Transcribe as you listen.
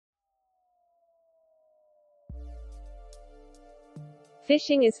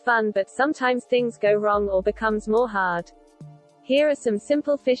Fishing is fun, but sometimes things go wrong or becomes more hard. Here are some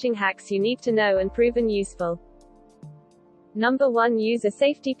simple fishing hacks you need to know and proven useful. Number 1. Use a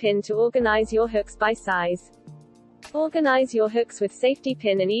safety pin to organize your hooks by size. Organize your hooks with safety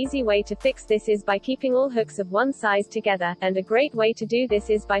pin. An easy way to fix this is by keeping all hooks of one size together, and a great way to do this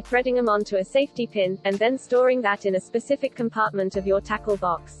is by threading them onto a safety pin, and then storing that in a specific compartment of your tackle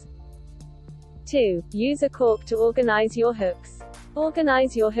box. 2. Use a cork to organize your hooks.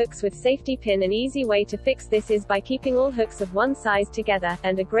 Organize your hooks with safety pin. An easy way to fix this is by keeping all hooks of one size together,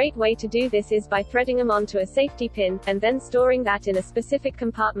 and a great way to do this is by threading them onto a safety pin, and then storing that in a specific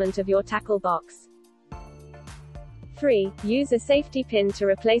compartment of your tackle box. 3. Use a safety pin to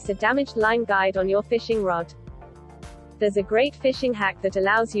replace a damaged line guide on your fishing rod. There's a great fishing hack that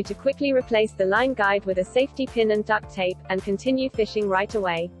allows you to quickly replace the line guide with a safety pin and duct tape, and continue fishing right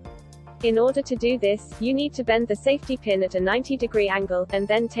away. In order to do this, you need to bend the safety pin at a 90-degree angle, and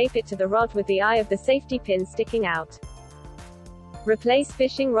then tape it to the rod with the eye of the safety pin sticking out. Replace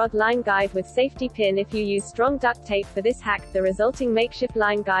fishing rod line guide with safety pin. If you use strong duct tape for this hack, the resulting makeshift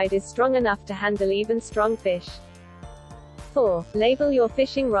line guide is strong enough to handle even strong fish. 4. Label your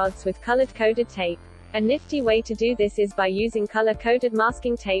fishing rods with colored-coded tape. A nifty way to do this is by using color-coded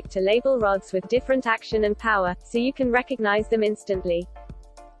masking tape to label rods with different action and power, so you can recognize them instantly.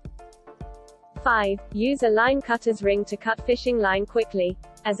 5. Use a line cutter's ring to cut fishing line quickly.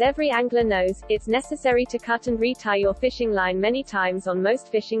 As every angler knows, it's necessary to cut and retie your fishing line many times on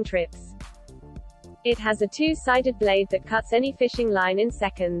most fishing trips. It has a two-sided blade that cuts any fishing line in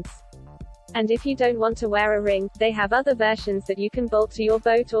seconds. And if you don't want to wear a ring, they have other versions that you can bolt to your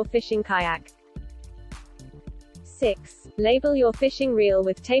boat or fishing kayak. 6. Label your fishing reel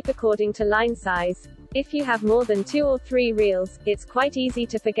with tape according to line size. If you have more than 2 or 3 reels, it's quite easy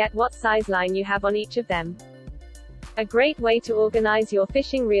to forget what size line you have on each of them. A great way to organize your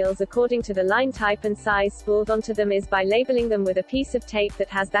fishing reels according to the line type and size spooled onto them is by labeling them with a piece of tape that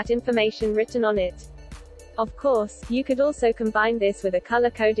has that information written on it. Of course, you could also combine this with a color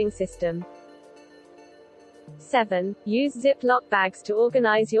coding system. 7. Use Ziploc bags to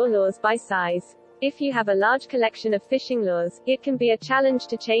organize your lures by size. If you have a large collection of fishing lures, it can be a challenge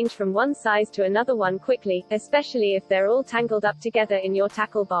to change from one size to another one quickly, especially if they're all tangled up together in your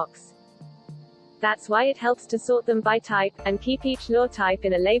tackle box. That's why it helps to sort them by type, and keep each lure type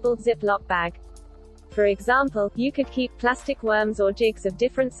in a labeled Ziploc bag. For example, you could keep plastic worms or jigs of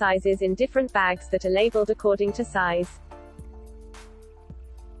different sizes in different bags that are labeled according to size.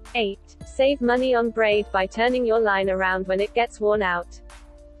 8. Save money on braid by turning your line around when it gets worn out.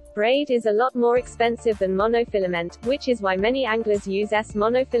 Braid is a lot more expensive than monofilament, which is why many anglers use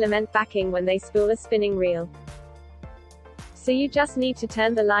monofilament backing when they spool a spinning reel. So you just need to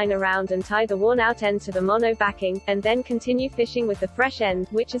turn the line around and tie the worn-out end to the mono backing, and then continue fishing with the fresh end,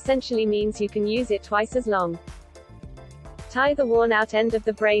 which essentially means you can use it twice as long. Tie the worn-out end of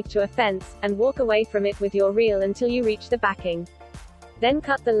the braid to a fence, and walk away from it with your reel until you reach the backing. Then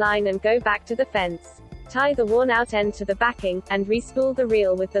cut the line and go back to the fence. Tie the worn-out end to the backing, and re-spool the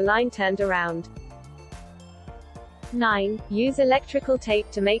reel with the line turned around. 9. Use electrical tape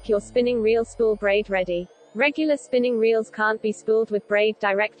to make your spinning reel spool braid ready. Regular spinning reels can't be spooled with braid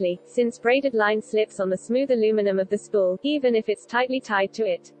directly, since braided line slips on the smooth aluminum of the spool, even if it's tightly tied to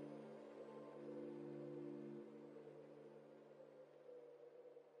it.